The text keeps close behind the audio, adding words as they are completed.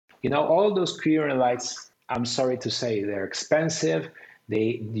All those clear lights, I'm sorry to say, they're expensive.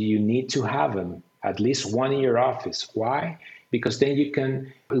 You need to have them at least one in your office. Why? Because then you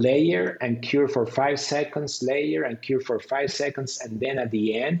can layer and cure for 5 seconds, layer and cure for 5 seconds, and then at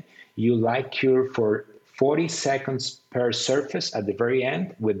the end, you light cure for 40 seconds per surface at the very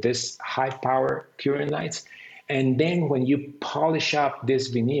end with this high power curing lights. And then when you polish up these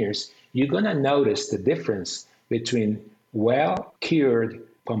veneers, you're going to notice the difference between well cured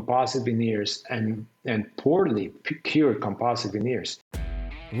composite veneers and poorly cured composite veneers.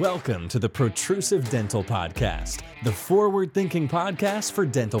 Welcome to the Protrusive Dental Podcast, the forward-thinking podcast for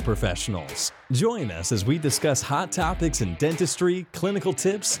dental professionals. Join us as we discuss hot topics in dentistry, clinical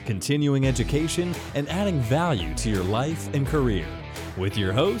tips, continuing education, and adding value to your life and career. With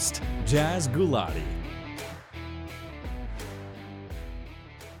your host, Jazz Gulati.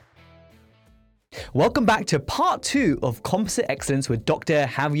 Welcome back to part 2 of Composite Excellence with Dr.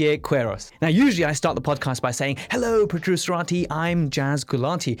 Javier Quiros. Now, usually I start the podcast by saying, hello, Protruserati, I'm Jazz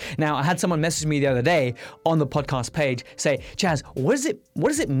Gulati. Now, I had someone message me the other day on the podcast page, say, Jazz, what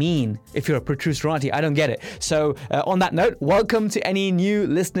does it mean if you're a Protruserati? I don't get it. So on that note, welcome to any new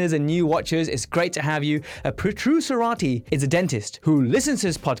listeners and new watchers. It's great to have you. A Protruserati is a dentist who listens to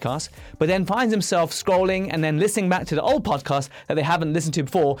this podcast, but then finds himself scrolling and then listening back to the old podcast that they haven't listened to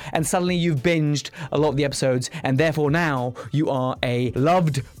before, and suddenly you've binged a lot of the episodes, and therefore now you are a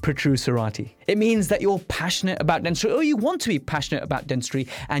loved Protruserati. It means that you're passionate about dentistry, or you want to be passionate about dentistry,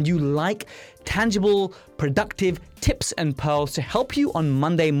 and you like tangible, productive tips and pearls to help you on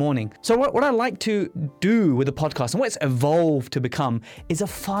Monday morning. So what I like to do with the podcast and what it's evolved to become is a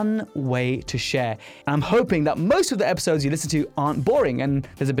fun way to share. And I'm hoping that most of the episodes you listen to aren't boring and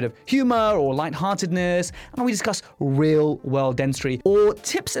there's a bit of humor or lightheartedness, and we discuss real world dentistry or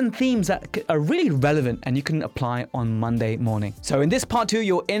tips and themes that are really relevant and you can apply on Monday morning. So in this part 2,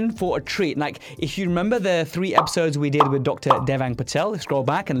 you're in for a treat. Like if you remember the 3 episodes we did with Dr. Devang Patel, scroll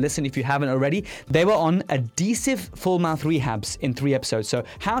back and listen if you haven't already. They were on adhesive full mouth rehabs in 3 episodes. So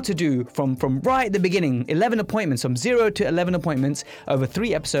how to do from right at the beginning, 11 appointments, from 0 to 11 appointments over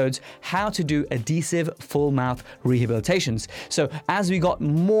 3 episodes, how to do adhesive full mouth rehabilitations. So as we got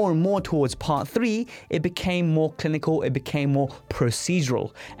more and more towards part 3, it became more clinical, it became more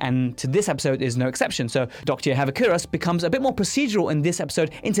procedural. And to this episode is no exception. So Dr. Javier Quiros becomes a bit more procedural in this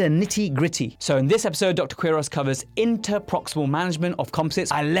episode into the nitty gritty. So in this episode, Dr. Quiros covers interproximal management of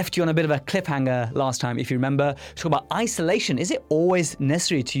composites. I left you on a bit of a cliffhanger last time, if you remember. Talk about isolation. Is it always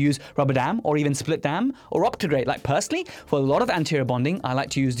necessary to use rubber dam or even split dam or Optegrate? Like personally, for a lot of anterior bonding, I like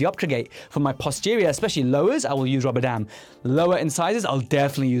to use the Optegrate. For my posterior, especially lowers, I will use rubber dam. Lower incisors, I'll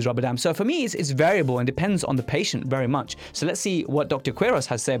definitely use rubber dam. So for me, it's variable and depends on the patient very much. So let's see what Dr. Quiros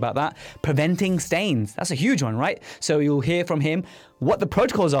has to say about that. Preventing stains. That's a huge one, right? So you'll hear from him what the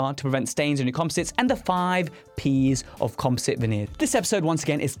protocols are to prevent stains in your composites and the 5 P's of composite veneers. This episode, once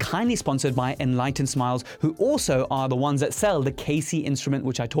again, is kindly sponsored by Enlighten Smiles, who also are the ones that sell the Casey instrument,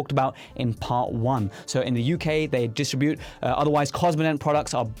 which I talked about in part 1. So in the UK, they distribute. Otherwise, Cosmodent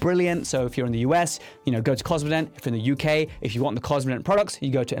products are brilliant. So if you're in the US, go to Cosmodent. If you're in the UK, if you want the Cosmodent products, you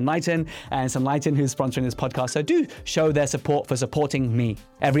go to Enlighten. And it's Enlighten who's sponsoring this podcast. So do show their support for supporting me.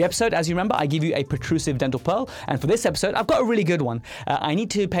 Every episode, as you remember, I give you a protrusive dental pearl. And for this episode, I've got a really good one. I need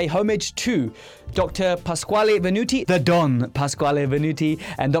to pay homage to Dr. Pasquale Venuti, the Don Pasquale Venuti,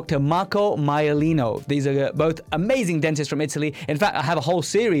 and Dr. Marco Maialino. These are both amazing dentists from Italy. In fact, I have a whole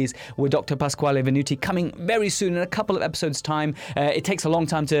series with Dr. Pasquale Venuti coming very soon in a couple of episodes' time. It takes a long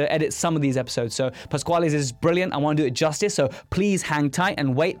time to edit some of these episodes, so Pasquale's is brilliant. I want to do it justice, so please hang tight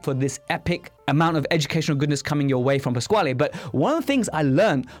and wait for this epic amount of educational goodness coming your way from Pasquale. But one of the things I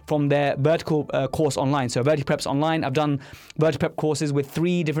learned from their vertical course online, so VertiPreps online, I've done VertiPrep courses with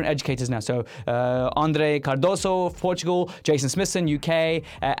 3 different educators now. So Andre Cardoso, Portugal, Jason Smithson, UK,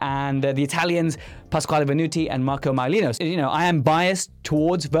 and the Italians, Pasquale Venuti and Marco Maialino. I am biased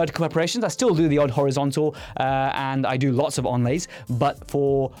towards vertical preparations. I still do the odd horizontal, and I do lots of onlays, but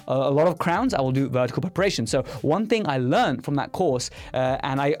for a lot of crowns, I will do vertical preparation. So one thing I learned from that course,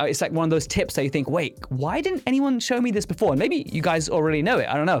 and it's like one of those tips that you think, wait, why didn't anyone show me this before? And maybe you guys already know it,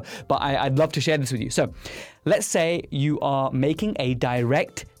 I don't know, but I'd love to share this with you. So let's say you are making a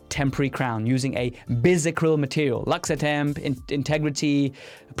direct temporary crown using a Bisacryl material, Luxatemp, Integrity,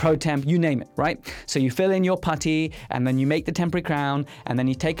 ProTemp, you name it, right? So you fill in your putty and then you make the temporary crown and then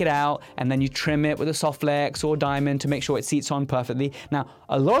you take it out and then you trim it with a Softflex or diamond to make sure it seats on perfectly. Now,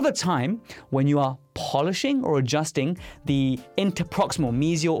 a lot of the time when you are polishing or adjusting the interproximal,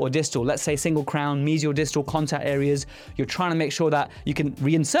 mesial or distal, let's say single crown, mesial, distal contact areas. You're trying to make sure that you can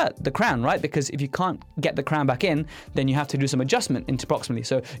reinsert the crown, right? Because if you can't get the crown back in, then you have to do some adjustment interproximally.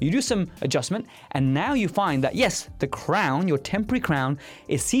 So you do some adjustment, and now you find that yes, the crown, your temporary crown,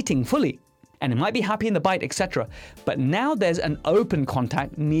 is seating fully. And it might be happy in the bite, etc. But now there's an open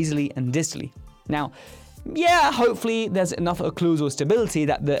contact mesially and distally. Now, yeah, hopefully there's enough occlusal stability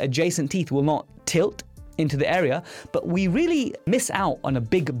that the adjacent teeth will not tilt into the area, but we really miss out on a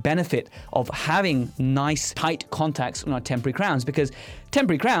big benefit of having nice tight contacts on our temporary crowns, because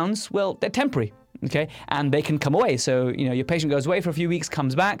temporary crowns, well, they're temporary. Okay, and they can come away. So, your patient goes away for a few weeks,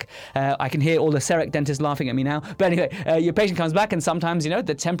 comes back. I can hear all the CEREC dentists laughing at me now. But anyway, your patient comes back and sometimes,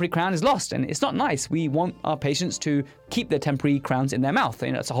 the temporary crown is lost, and it's not nice. We want our patients to keep their temporary crowns in their mouth.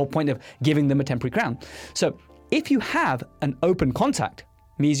 That's the whole point of giving them a temporary crown. So if you have an open contact,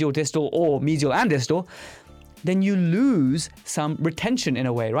 mesial, distal, or mesial and distal, then you lose some retention in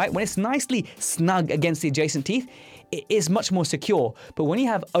a way, right? When it's nicely snug against the adjacent teeth, it is much more secure. But when you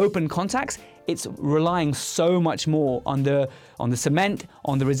have open contacts, it's relying so much more on the cement,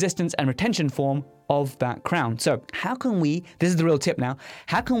 on the resistance and retention form of that crown. So how can we, this is the real tip now,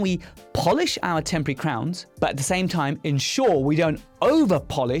 how can we polish our temporary crowns, but at the same time ensure we don't over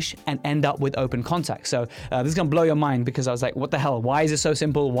polish and end up with open contact? So this is gonna blow your mind, because I was like, what the hell? Why is it so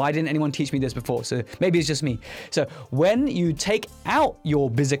simple? Why didn't anyone teach me this before? So maybe it's just me. So when you take out your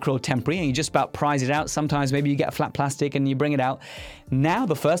bisacral temporary and you just about prise it out, sometimes maybe you get a flat plastic and you bring it out. Now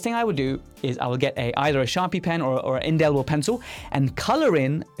the first thing I would do is I will get either a Sharpie pen or an indelible pencil and color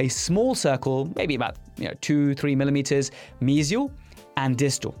in a small circle, maybe about 2-3 millimeters, mesial and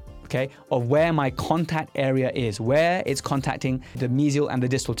distal. Okay, of where my contact area is, where it's contacting the mesial and the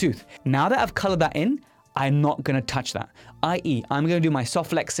distal tooth. Now that I've colored that in, I'm not going to touch that. i.e., I'm going to do my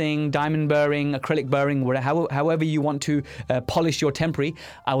soft flexing, diamond burring, acrylic burring, whatever, however you want to polish your temporary.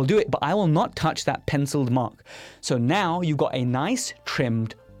 I will do it, but I will not touch that penciled mark. So now you've got a nice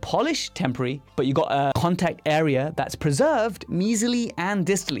trimmed, polished temporary, but you've got a contact area that's preserved mesially and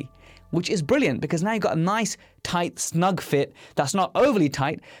distally, which is brilliant, because now you've got a nice, tight, snug fit that's not overly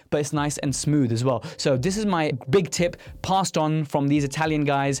tight, but it's nice and smooth as well. So this is my big tip passed on from these Italian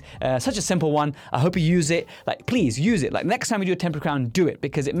guys. Such a simple one. I hope you use it. Please use it. Next time you do a temporary crown, do it,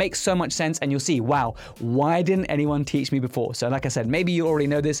 because it makes so much sense, and you'll see, wow, why didn't anyone teach me before? So like I said, maybe you already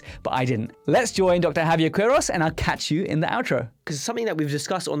know this, but I didn't. Let's join Dr. Javier Quiros, and I'll catch you in the outro. Because it's something that we've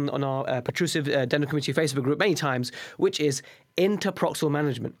discussed on our Protrusive Dental Community Facebook group many times, which is interproximal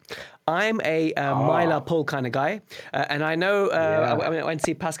management. I'm a mylar pull kind of guy, and I know I went to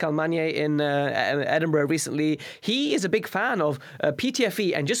see Pascal Magnier in Edinburgh recently. He is a big fan of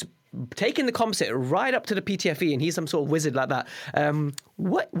PTFE and just taking the composite right up to the PTFE, and he's some sort of wizard like that.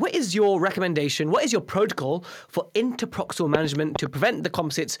 What is your recommendation? What is your protocol for interproximal management to prevent the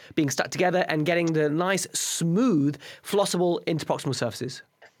composites being stuck together and getting the nice, smooth, flossable interproximal surfaces?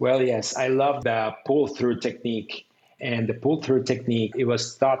 Well, yes, I love the pull-through technique. And the pull-through technique, it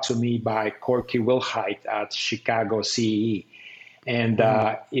was taught to me by Corky Wilhite at Chicago CEE. And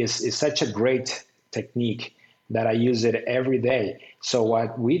is such a great technique that I use it every day. So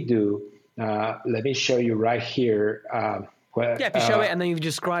what we do, let me show you right here. If you show it and then you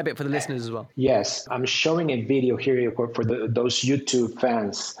describe it for the listeners as well. Yes, I'm showing a video here for those YouTube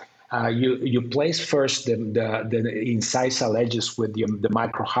fans. You place first the incisal edges with the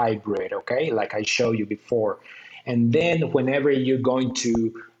microhybrid, okay, like I showed you before. And then whenever you're going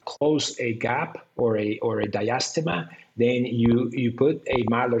to close a gap or a diastema, then you put a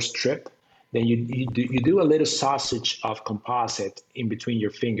mylar strip. Then you do a little sausage of composite in between your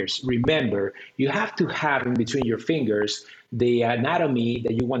fingers. Remember, you have to have in between your fingers the anatomy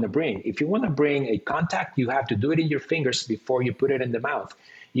that you want to bring. If you want to bring a contact, you have to do it in your fingers before you put it in the mouth.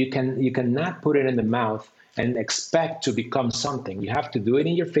 You cannot put it in the mouth and expect to become something. You have to do it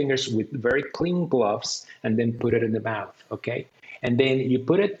in your fingers with very clean gloves and then put it in the mouth, okay? And then you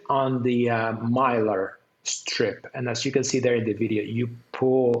put it on the mylar strip. And as you can see there in the video, you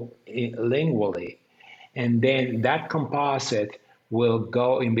pull lingually. And then that composite will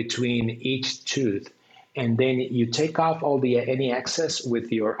go in between each tooth. And then you take off any excess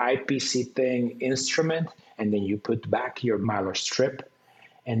with your IPC thing instrument, and then you put back your mylar strip,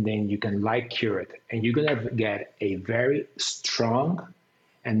 and then you can light cure it. And you're gonna get a very strong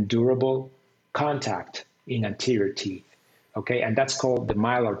and durable contact in anterior teeth, okay? And that's called the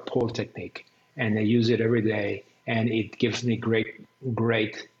mylar pull technique. And I use it every day, and it gives me great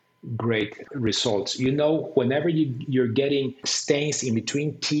results. Whenever you're getting stains in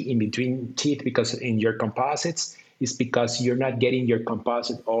between teeth, because in your composites, is because you're not getting your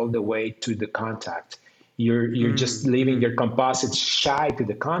composite all the way to the contact. You're just leaving your composite shy to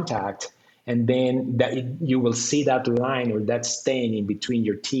the contact, and then you will see that line or that stain in between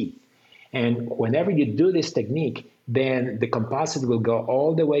your teeth. And whenever you do this technique, then the composite will go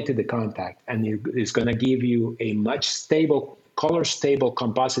all the way to the contact, and it's going to give you a much color stable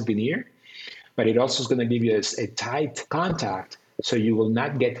composite veneer, but it also is going to give you a tight contact, so you will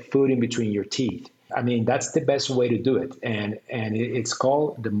not get food in between your teeth. I mean, that's the best way to do it, and it's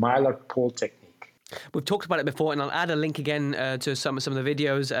called the Mylar pull technique. We've talked about it before, and I'll add a link again to some of the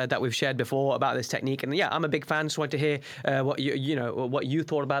videos that we've shared before about this technique. And yeah, I'm a big fan. Just wanted to hear what you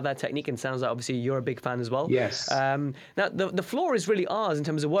thought about that technique. And sounds like obviously you're a big fan as well. Yes. Now the floor is really ours in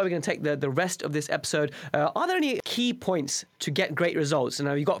terms of where we're going to take the rest of this episode. Are there any key points to get great results? And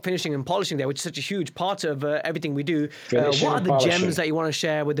you've got finishing and polishing there, which is such a huge part of everything we do. What are the gems that you want to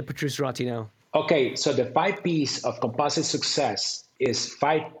share with the Protrusorati now? Okay, so the 5 P's of composite success is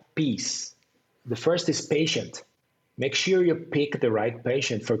 5 P's. The first is patient. Make sure you pick the right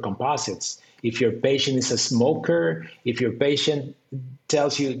patient for composites. If your patient is a smoker, if your patient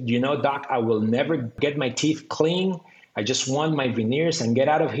tells you, doc, I will never get my teeth clean, I just want my veneers and get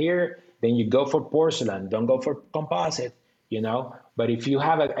out of here, then you go for porcelain. Don't go for composite, But if you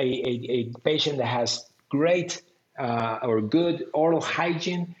have a patient that has great or good oral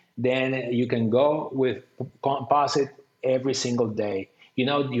hygiene, then you can go with composite every single day.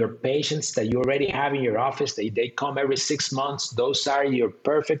 Your patients that you already have in your office, they come every 6 months. Those are your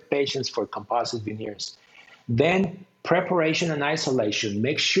perfect patients for composite veneers. Then preparation and isolation.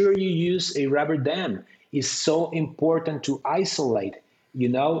 Make sure you use a rubber dam. It's so important to isolate.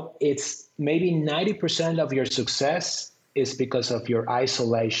 It's maybe 90% of your success is because of your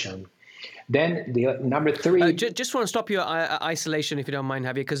isolation. Then the number 3. Just want to stop your isolation, if you don't mind,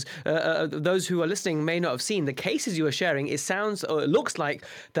 Javier, because those who are listening may not have seen the cases you are sharing. It looks like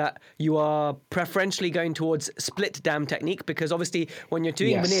that you are preferentially going towards split dam technique, because obviously when you're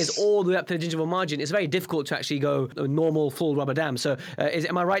doing veneers all the way up to the gingival margin, it's very difficult to actually go a normal full rubber dam. So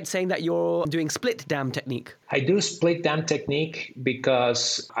am I right saying that you're doing split dam technique? I do split dam technique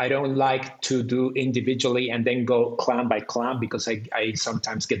because I don't like to do individually and then go clamp by clamp, because I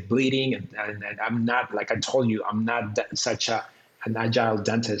sometimes get bleeding and I'm not, like I told you, I'm not such an agile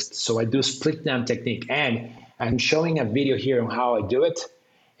dentist. So I do split dam technique, and I'm showing a video here on how I do it,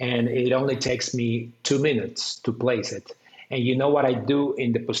 and it only takes me 2 minutes to place it. And you know what I do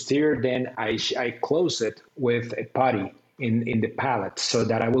in the posterior? Then I close it with a putty in the palate so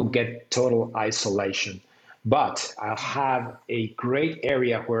that I will get total isolation. But I'll have a great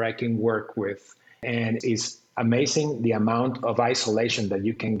area where I can work with, and it's amazing the amount of isolation that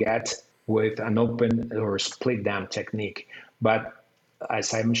you can get with an open or split dam technique. But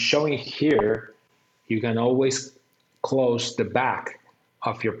as I'm showing here, you can always close the back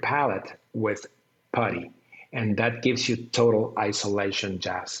of your palate with putty, and that gives you total isolation,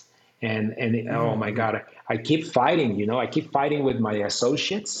 Jazz. And oh my God, I keep fighting. I keep fighting with my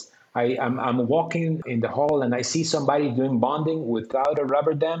associates. I'm walking in the hall and I see somebody doing bonding without a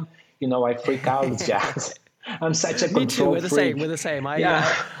rubber dam. I freak out, Jazz. I'm such a control freak. We're the same.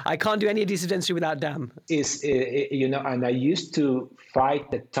 I can't do any adhesive dentistry without dam. And I used to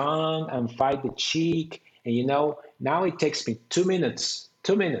fight the tongue and fight the cheek. And, now it takes me 2 minutes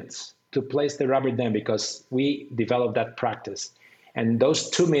to place the rubber dam, because we developed that practice. And those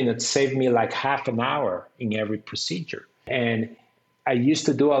 2 minutes saved me like half an hour in every procedure. And I used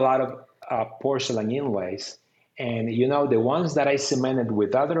to do a lot of porcelain inlays. And, the ones that I cemented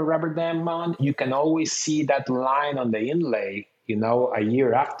with other rubber dam on, you can always see that line on the inlay, a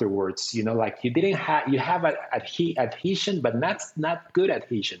year afterwards, like you have adhesion, but not good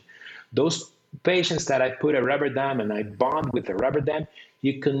adhesion. Those patients that I put a rubber dam and I bond with a rubber dam,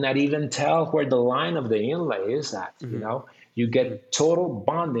 you could not even tell where the line of the inlay is at, You get total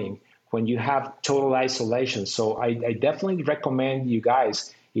bonding when you have total isolation. So I definitely recommend you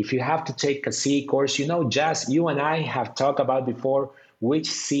guys, if you have to take a CE course, Jazz, you and I have talked about before which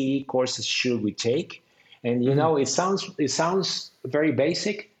CE courses should we take. And, it sounds very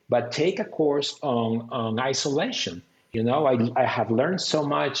basic, but take a course on isolation. I have learned so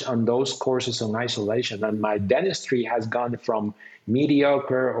much on those courses on isolation, and my dentistry has gone from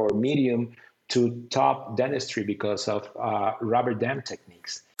mediocre or medium to top dentistry because of rubber dam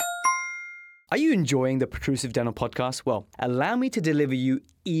techniques. Are you enjoying the Protrusive Dental Podcast? Well, allow me to deliver you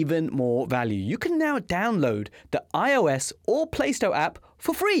even more value. You can now download the iOS or Play Store app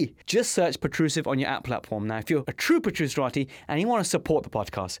for free. Just search Protrusive on your app platform. Now, if you're a true Protruserati and you want to support the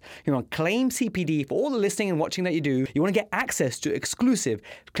podcast, you want to claim CPD for all the listening and watching that you do, you want to get access to exclusive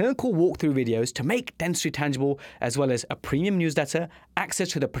clinical walkthrough videos to make dentistry tangible, as well as a premium newsletter, access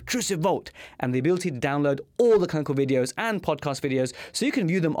to the Protrusive Vault, and the ability to download all the clinical videos and podcast videos so you can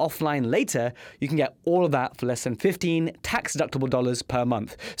view them offline later, you can get all of that for less than $15 tax-deductible dollars per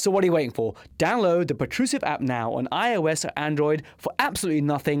month. So what are you waiting for? Download the Protrusive app now on iOS or Android for absolutely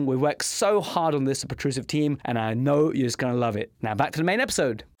nothing. We worked so hard on this, the Protrusive team, and I know you're just going to love it. Now back to the main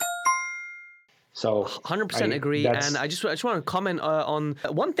episode. So 100% agree, and I just want to comment on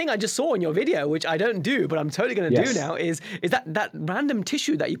one thing I just saw in your video, which I don't do, but I'm totally going to do now, is that random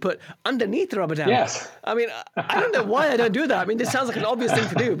tissue that you put underneath the rubber dam. Yes. I mean, I don't know why I don't do that. I mean, this sounds like an obvious thing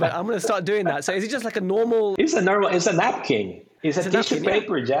to do, but I'm going to start doing that. So is it just like a normal? It's a napkin. It's a tissue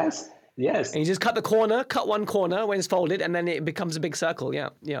paper, Jazz. Yes. And you just cut one corner when it's folded, and then it becomes a big circle. Yeah.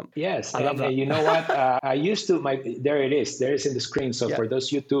 Yes. I love that. And you know what? I used to, there it is. There is in the screen. So for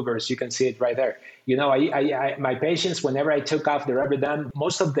those YouTubers, you can see it right there. You know, my patients, whenever I took off the rubber dam,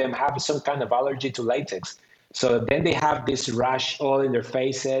 most of them have some kind of allergy to latex. So then they have this rash all in their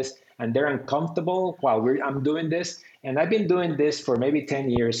faces, and they're uncomfortable while I'm doing this. And I've been doing this for maybe 10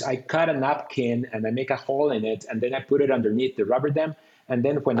 years. I cut a napkin and I make a hole in it, and then I put it underneath the rubber dam. And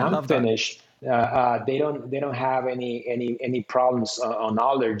then when I'm finished, they don't have any problems on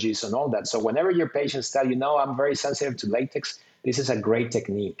allergies and all that. So whenever your patients tell you, no, I'm very sensitive to latex, this is a great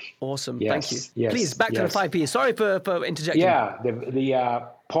technique. Awesome. Yes, Thank you. yes, Please, back to the 5P. Sorry for interjecting. Yeah, the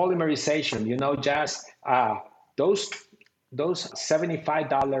polymerization, you know, Jazz, those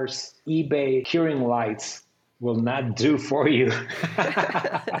 $75 eBay curing lights will not do for you.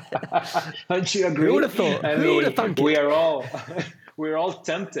 Don't you agree? Who would have thought? Who would have thunk it? We're all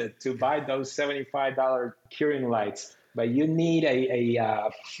tempted to buy those $75 curing lights, but you need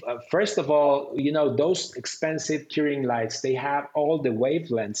first of all, you know, those expensive curing lights, they have all the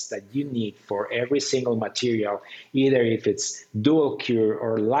wavelengths that you need for every single material, either if it's dual cure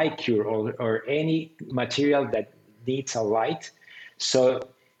or light cure or any material that needs a light. So,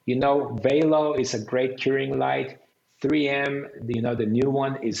 you know, Velo is a great curing light. 3M, you know, the new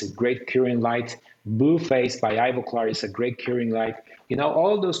one is a great curing light. Blue Face by Ivoclar is a great curing light. You know,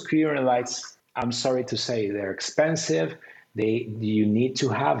 all those curing lights, I'm sorry to say, they're expensive. You need to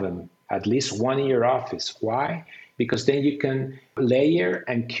have them at least one in your office. Why? Because then you can layer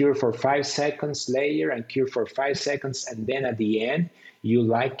and cure for 5 seconds, layer and cure for 5 seconds, and then at the end, you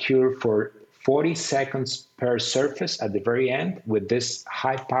light cure for 40 seconds per surface at the very end with this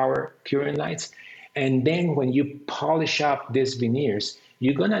high power curing lights. And then when you polish up these veneers,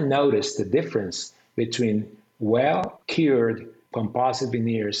 you're going to notice the difference between well-cured composite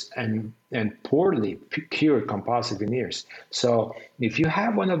veneers and poorly cured composite veneers. So if you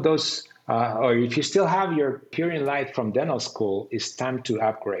have one of those, or if you still have your curing light from dental school, it's time to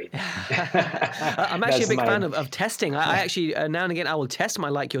upgrade. I'm actually a big fan of testing. I actually, now and again, I will test my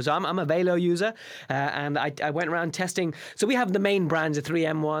light cures. I'm a Velo user, and I went around testing. So we have the main brands, the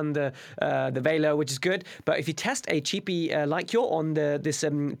 3M one, the Velo, which is good. But if you test a cheapy light cure on this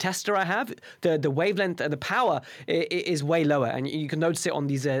tester I have, the wavelength, the power is way lower, and you can notice it on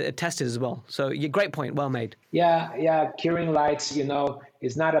these testers as well. So great point, well made. Yeah, curing lights, you know,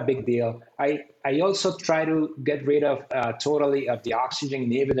 is not a big deal. I also try to get rid of totally of the oxygen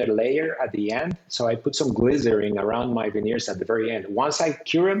inhibitor layer at the end. So I put some glycerin around my veneers at the very end. Once I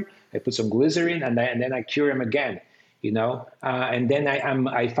cure them, I put some glycerin and then I cure them again, you know. And then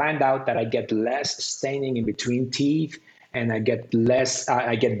I find out that I get less staining in between teeth, and I get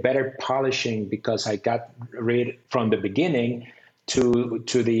better polishing because I got rid from the beginning to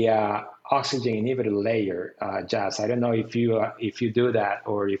the oxygen inhibitor layer, Jazz. I don't know if you do that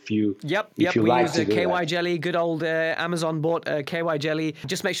or if you Yep. you We like use to do KY that. jelly, good old Amazon bought KY jelly.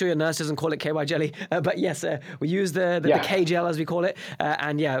 Just make sure your nurse doesn't call it KY jelly. But yes, we use the K gel as we call it,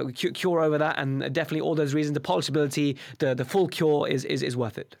 and cure over that, and definitely all those reasons. The polishability, the full cure is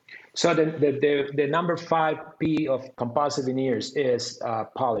worth it. So the number 5P of composite veneers is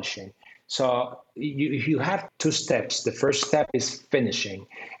polishing. So you have 2 steps. The first step is finishing,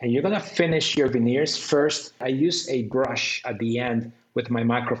 and you're going to finish your veneers first. I use a brush at the end with my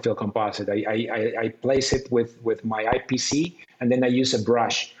microfill composite. I place it with my IPC, and then I use a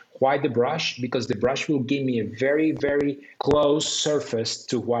brush. Why the brush? Because the brush will give me a very, very close surface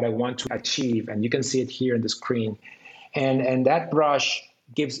to what I want to achieve, and you can see it here on the screen. And that brush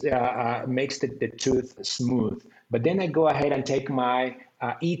makes the tooth smooth. But then I go ahead and take my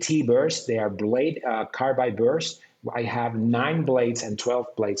ET burrs. They are blade carbide burrs. I have 9 blades and 12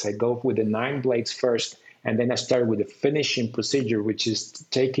 blades. I go with the 9 blades first, and then I start with the finishing procedure, which is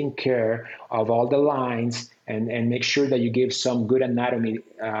taking care of all the lines and make sure that you give some good anatomy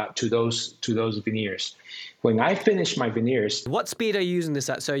to those veneers. When I finish my veneers, What speed are you using this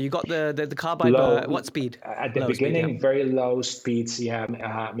at? So you got the carbide, low but what speed? at the Low speed, beginning, yeah. very low speeds.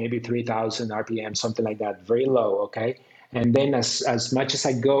 Yeah, maybe 3,000 RPM, something like that. Very low, okay. And then as much as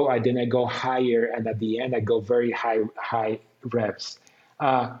I go, I go higher, and at the end I go very high reps.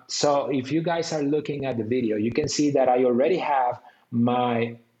 So if you guys are looking at the video, you can see that I already have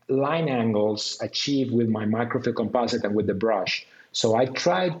my line angles achieved with my microfill composite and with the brush. So I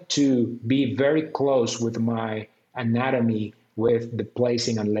tried to be very close with my anatomy with the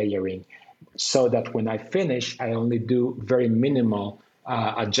placing and layering, so that when I finish, I only do very minimal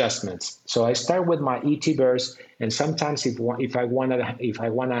adjustments. So I start with my ET burrs, and sometimes if I want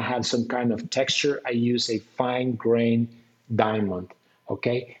to have some kind of texture, I use a fine grain diamond.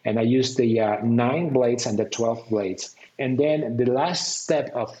 Okay, and I use the 9 blades and the 12 blades. And then the last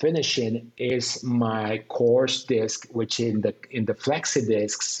step of finishing is my coarse disc, which in the Flexi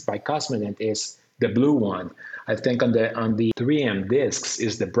discs by Cosmonet is the blue one. I think on the 3M discs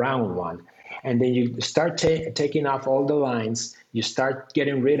is the brown one. And then you start taking off all the lines. You start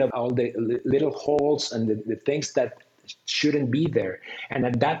getting rid of all the little holes and the things that shouldn't be there. And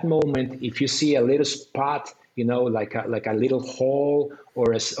at that moment, if you see a little spot, like a little hole,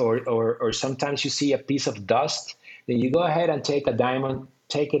 or sometimes you see a piece of dust, then you go ahead and take a diamond,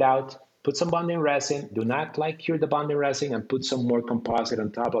 take it out, put some bonding resin. Do not cure the bonding resin, and put some more composite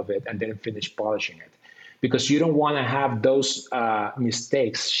on top of it, and then finish polishing it, because you don't want to have those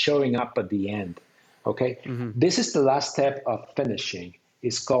mistakes showing up at the end. Okay, This is the last step of finishing.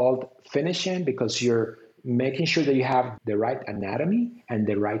 It's called finishing because you're making sure that you have the right anatomy and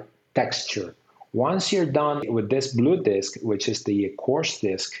the right texture. Once you're done with this blue disc, which is the coarse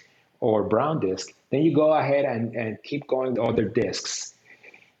disc or brown disc, then you go ahead and keep going to other discs.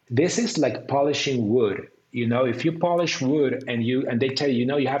 This is like polishing wood. If you polish wood and they tell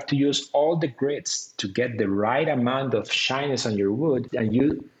you, you have to use all the grits to get the right amount of shyness on your wood, and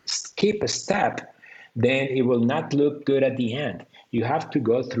you skip a step, then it will not look good at the end. You have to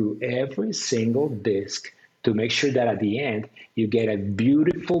go through every single disc to make sure that at the end you get a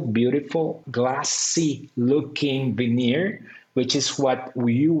beautiful, beautiful glassy looking veneer, which is what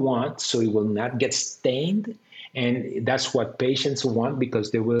you want, so it will not get stained. And that's what patients want,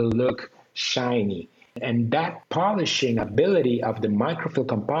 because they will look shiny. And that polishing ability of the microfill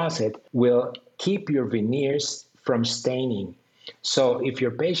composite will keep your veneers from staining. So if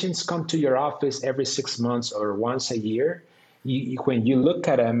your patients come to your office every 6 months or once a year, when you look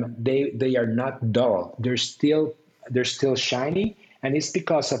at them, they are not dull. They're still shiny, and it's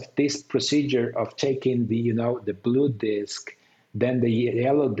because of this procedure of taking the blue disc, then the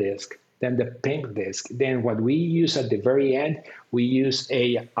yellow disc, then the pink disc. Then what we use at the very end, we use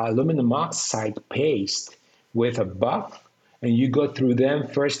a aluminum oxide paste with a buff, and you go through them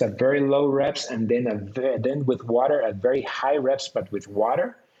first at very low reps, and then with water at very high reps, but with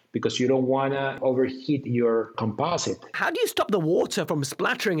water, because you don't want to overheat your composite. How do you stop the water from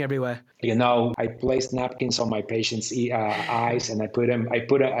splattering everywhere? I place napkins on my patients' eyes, and I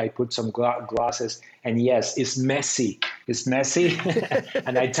put some glasses. And yes, it's messy. It's messy,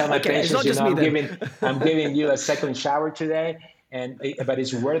 and I tell my patients, I'm giving you a second shower today, but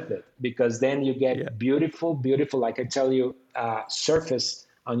it's worth it, because then you get beautiful, like I tell you, surface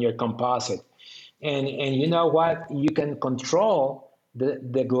on your composite, and you know what? You can control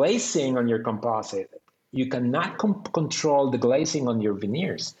the glazing on your composite. You cannot control the glazing on your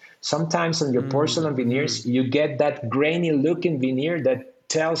veneers. Sometimes on your porcelain veneers, you get that grainy looking veneer that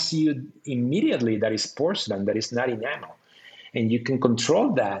tells you immediately that it's porcelain, that it's not enamel. And you can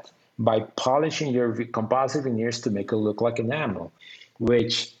control that by polishing your composite veneers to make it look like enamel,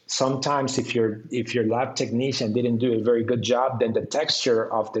 which sometimes if your lab technician didn't do a very good job, then the texture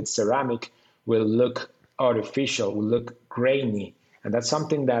of the ceramic will look artificial, will look grainy. And that's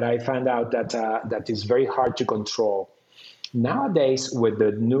something that I found out that is very hard to control. Nowadays, with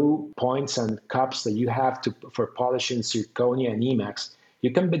the new points and cups that you have for polishing zirconia and Emax, you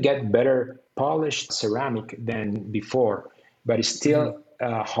can get better polished ceramic than before, but it's still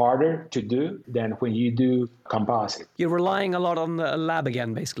harder to do than when you do composite. You're relying a lot on the lab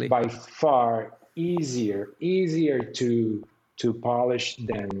again, basically. By far easier to polish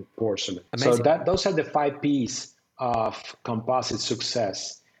than porcelain. Amazing. So those are the 5 P's of composite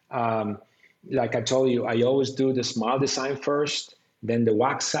success. Like I told you, I always do the smile design first, then the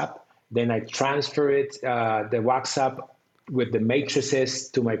wax up, then I transfer the wax up with the matrices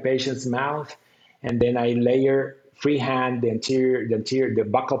to my patient's mouth, and then I layer freehand the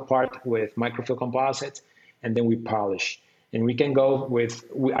buccal part with microfill composites, and then we polish. And we can go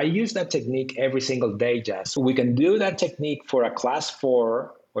I use that technique every single day, Jess. So we can do that technique for a class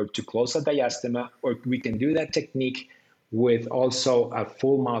 4 or to close a diastema, or we can do that technique with also a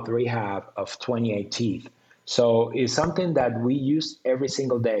full mouth rehab of 28 teeth. So it's something that we use every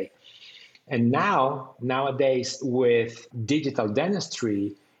single day. And nowadays, with digital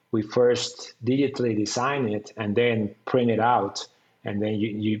dentistry, we first digitally design it and then print it out. And then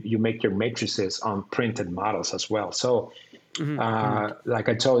you make your matrices on printed models as well. So like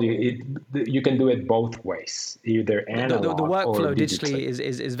I told you, you can do it both ways, either analog the workflow or digitally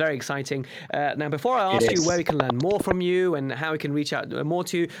is very exciting. Now, before I ask you where we can learn more from you and how we can reach out more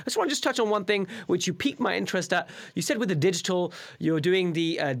to you, I just want to touch on one thing which you piqued my interest at. You said with the digital, you're doing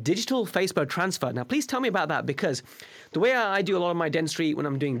the digital Facebook transfer. Now, please tell me about that, because the way I do a lot of my dentistry when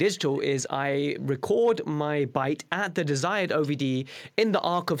I'm doing digital is I record my bite at the desired OVD in the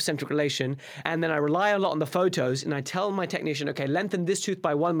arc of centric relation, and then I rely a lot on the photos, and I tell my technician, okay, lengthen this tooth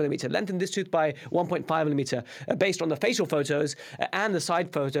by 1 millimeter, lengthen this tooth by 1.5 millimeter, based on the facial photos and the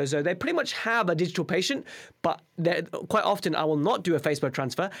side photos. So they pretty much have a digital patient, but quite often I will not do a Facebook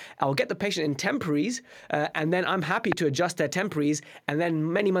transfer. I will get the patient in temporaries, and then I'm happy to adjust their temporaries, and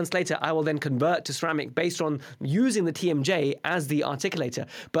then many months later I will then convert to ceramic based on using the TMJ as the articulator.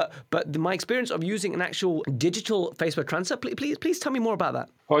 But my experience of using an actual digital Facebook transfer, please tell me more about that.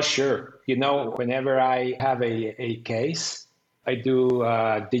 Oh, sure. Whenever I have a case, I do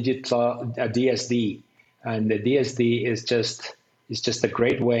digital DSD, and the DSD is just a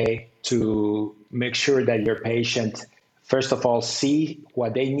great way to make sure that your patient, first of all, see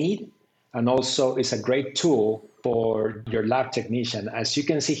what they need, and also it's a great tool for your lab technician. As you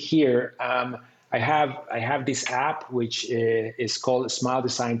can see here, I have this app which is called Smile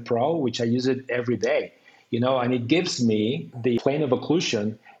Design Pro, which I use it every day. And it gives me the plane of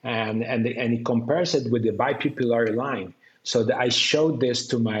occlusion and it compares it with the bipupillary line. So that I showed this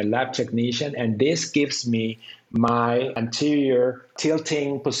to my lab technician, and this gives me my anterior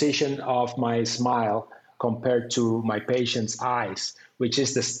tilting position of my smile compared to my patient's eyes, which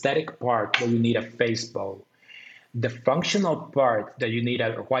is the aesthetic part that you need a face bow. The functional part that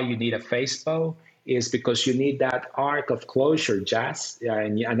why you need a face bow is because you need that arc of closure, Jazz.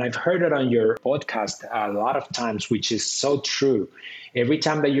 And I've heard it on your podcast a lot of times, which is so true. Every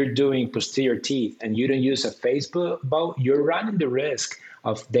time that you're doing posterior teeth and you don't use a face bow, you're running the risk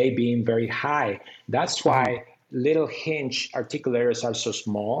of they being very high. That's why little hinge articulators are so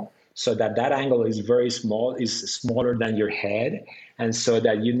small, so that angle is very small, is smaller than your head, and so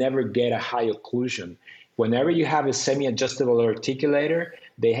that you never get a high occlusion. Whenever you have a semi-adjustable articulator,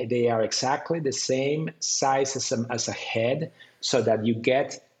 they are exactly the same size as a head, so that you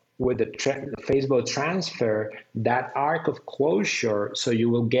get, with the face bow transfer, that arc of closure, so you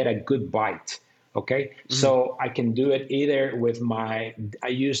will get a good bite. Okay, so I can do it either with I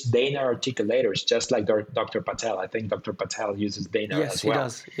use Dana articulators, just like Dr. Patel. I think Dr. Patel uses Dana as well.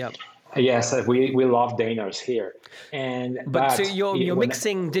 Yes, he does. Yep. Yes, we love Danas here. But so you're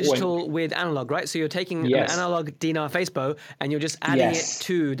mixing digital with analog, right? So you're taking an analog Dana face bow and you're just adding it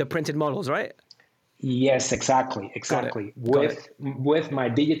to the printed models, right? Yes, exactly. With my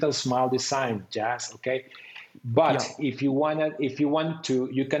digital Smile Design, Jazz. Okay. But if you want to,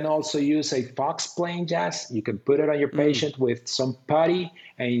 you can also use a Fox plane, Jazz. You can put it on your patient with some putty,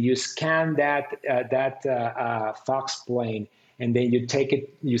 and you scan that Fox plane, and then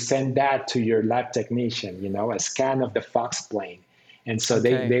you send that to your lab technician. A scan of the Fox plane, and so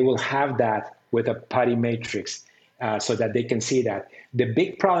they will have that with a putty matrix, so that they can see that. The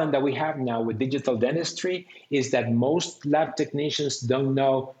big problem that we have now with digital dentistry is that most lab technicians don't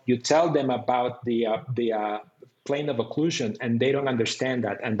know. You tell them about the plane of occlusion, and they don't understand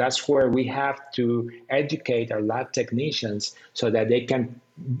that. And that's where we have to educate our lab technicians so that they can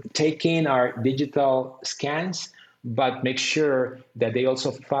take in our digital scans, but make sure that they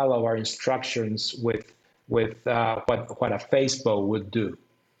also follow our instructions with what a face bow would do.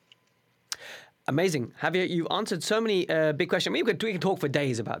 Amazing. Javier, you've answered so many big questions. We can talk for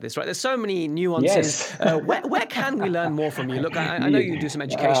days about this, right? There's so many nuances. Yes. Where can we learn more from you? Look, I know you do some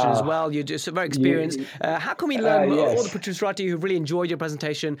education as well. You're just very experienced. How can we learn more? All the Protruserati who've really enjoyed your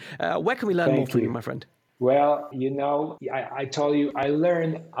presentation, where can we learn more from you, my friend? Well, I told you, I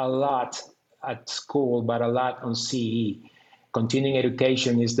learned a lot at school, but a lot on CE. Continuing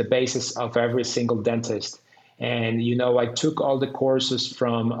education is the basis of every single dentist. And, I took all the courses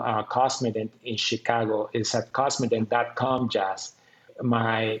from Cosmedent in Chicago. It's at cosmedent.com, Jazz.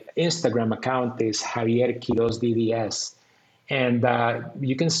 My Instagram account is Javier Quiroz DDS. And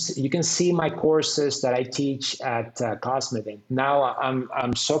you can see my courses that I teach at Cosmedent. Now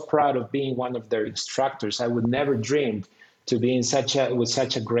I'm so proud of being one of their instructors. I would never dreamed to be in with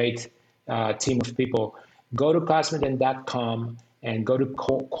such a great team of people. Go to cosmedent.com and go to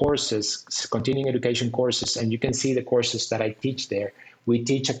courses, continuing education courses, and you can see the courses that I teach there. We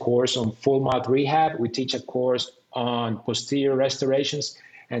teach a course on full mouth rehab. We teach a course on posterior restorations.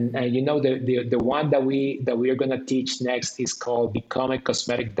 And the one that we are going to teach next is called Become a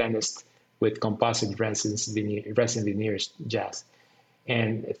Cosmetic Dentist with Composite Resin Veneers, Jazz.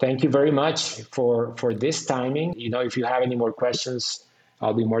 And thank you very much for this timing. If you have any more questions,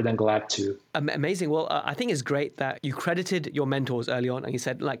 I'll be more than glad to. Amazing. Well, I think it's great that you credited your mentors early on, and you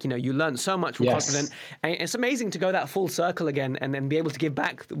said, you learned so much from Cosmedent. And it's amazing to go that full circle again and then be able to give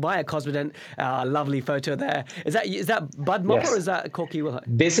back via Cosmedent. Lovely photo there. Is that Bud Mopper or is that Corky Wilhite?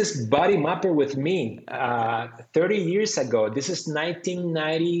 This is Buddy Mopper with me 30 years ago. This is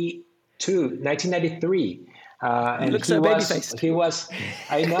 1993. And he looks so baby-faced. He was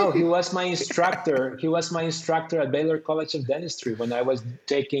my instructor. He was my instructor at Baylor College of Dentistry when I was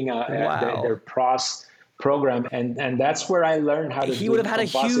taking their PROS program, and that's where I learned how to. He would have had a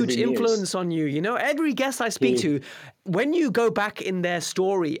huge influence on you. Every guest I speak to, when you go back in their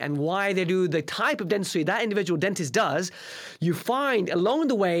story and why they do the type of dentistry that individual dentist does, you find along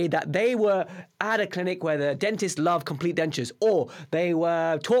the way that they were at a clinic where the dentist loved complete dentures, or they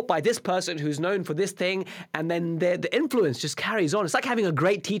were taught by this person who's known for this thing, and then the influence just carries on. It's like having a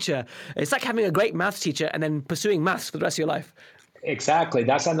great teacher. It's like having a great maths teacher and then pursuing maths for the rest of your life. Exactly.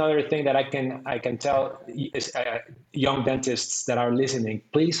 That's another thing that I can tell young dentists that are listening.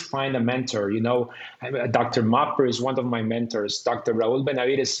 Please find a mentor. Dr. Mopper is one of my mentors. Dr. Raul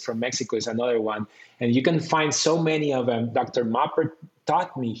Benavides from Mexico is another one. And you can find so many of them. Dr. Mopper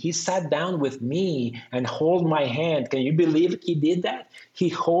taught me. He sat down with me and hold my hand. Can you believe he did that? He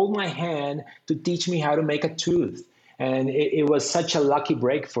held my hand to teach me how to make a tooth. And it was such a lucky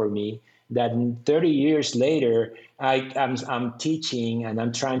break for me that 30 years later, I'm teaching and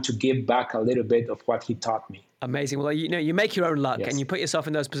I'm trying to give back a little bit of what he taught me. Amazing. Well, you make your own luck and you put yourself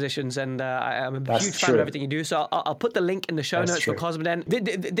in those positions. And I'm a huge fan of everything you do. So I'll put the link in the show notes for Cosmedent. I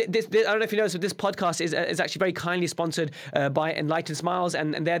don't know if you know, so this podcast is actually very kindly sponsored by Enlightened Smiles.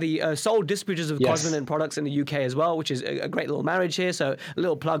 And they're the sole distributors of Cosmedent products in the UK as well, which is a great little marriage here. So a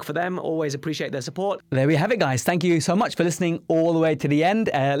little plug for them. Always appreciate their support. There we have it, guys. Thank you so much for listening all the way to the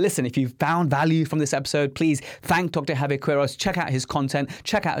end. Listen, if you found value from this episode, please thank Dr. Javier Quiros. Check out his content.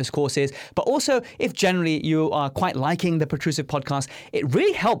 Check out his courses. But also, if generally you are quite liking the Protrusive podcast, it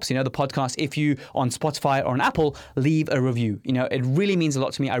really helps, the podcast if you on Spotify or on Apple leave a review. It really means a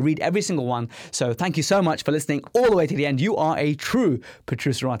lot to me. I read every single one. So thank you so much for listening all the way to the end. You are a true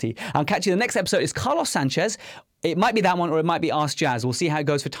Protruserati. I'll catch you. The next episode is Carlos Sanchez. It might be that one or it might be Ask Jazz. We'll see how it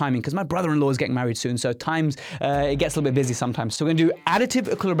goes for timing because my brother-in-law is getting married soon. So times, it gets a little bit busy sometimes. So we're going to do additive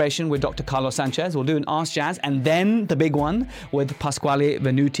equilibration with Dr. Carlos Sanchez. We'll do an Ask Jazz and then the big one with Pasquale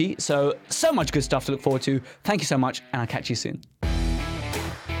Venuti. So much good stuff to look forward to. Thank you so much and I'll catch you soon.